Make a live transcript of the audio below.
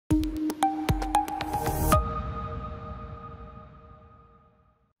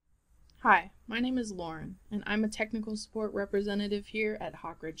My name is Lauren, and I'm a technical support representative here at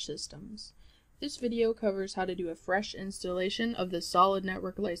Hawk Ridge Systems. This video covers how to do a fresh installation of the Solid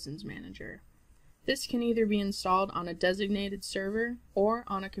Network License Manager. This can either be installed on a designated server or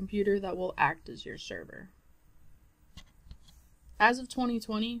on a computer that will act as your server. As of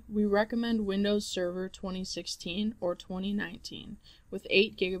 2020, we recommend Windows Server 2016 or 2019 with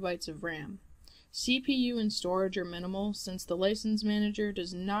 8 GB of RAM. CPU and storage are minimal since the License Manager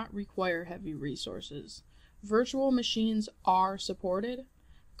does not require heavy resources. Virtual machines are supported.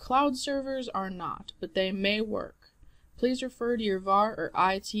 Cloud servers are not, but they may work. Please refer to your VAR or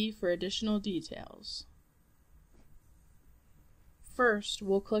IT for additional details. First,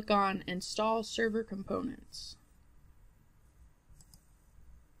 we'll click on Install Server Components.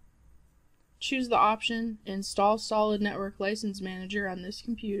 Choose the option Install Solid Network License Manager on this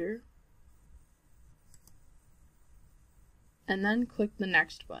computer, and then click the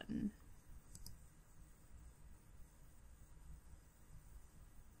Next button.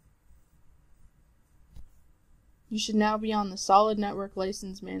 You should now be on the Solid Network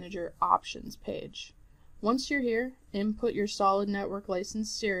License Manager Options page. Once you're here, input your Solid Network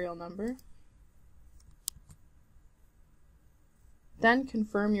License serial number, then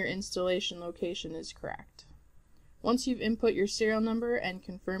confirm your installation location is correct. Once you've input your serial number and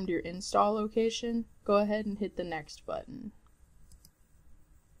confirmed your install location, go ahead and hit the Next button.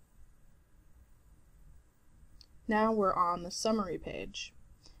 Now we're on the Summary page.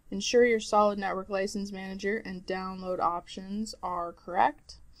 Ensure your Solid Network License Manager and download options are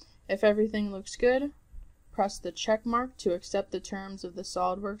correct. If everything looks good, press the check mark to accept the terms of the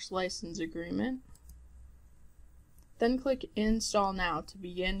SOLIDWORKS license agreement. Then click Install Now to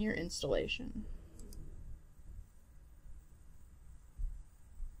begin your installation.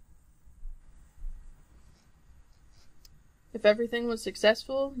 If everything was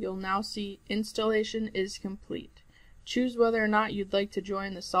successful, you'll now see Installation is complete. Choose whether or not you'd like to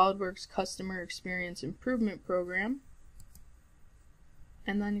join the SOLIDWORKS Customer Experience Improvement Program,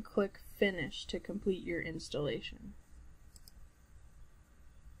 and then click Finish to complete your installation.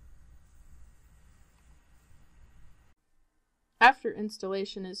 After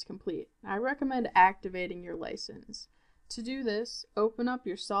installation is complete, I recommend activating your license. To do this, open up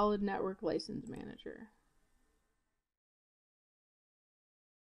your Solid Network License Manager.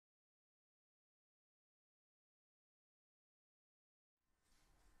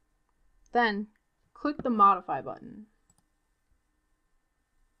 Then, click the Modify button.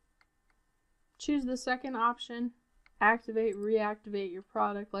 Choose the second option, Reactivate your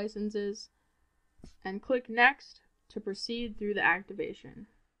product licenses, and click Next to proceed through the activation.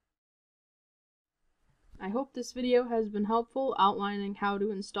 I hope this video has been helpful outlining how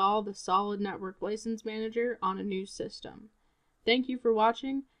to install the Solid Network License Manager on a new system. Thank you for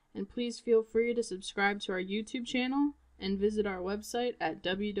watching, and please feel free to subscribe to our YouTube channel and visit our website at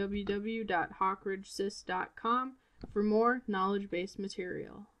www.hawkridgesys.com for more knowledge-based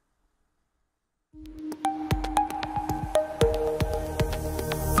material.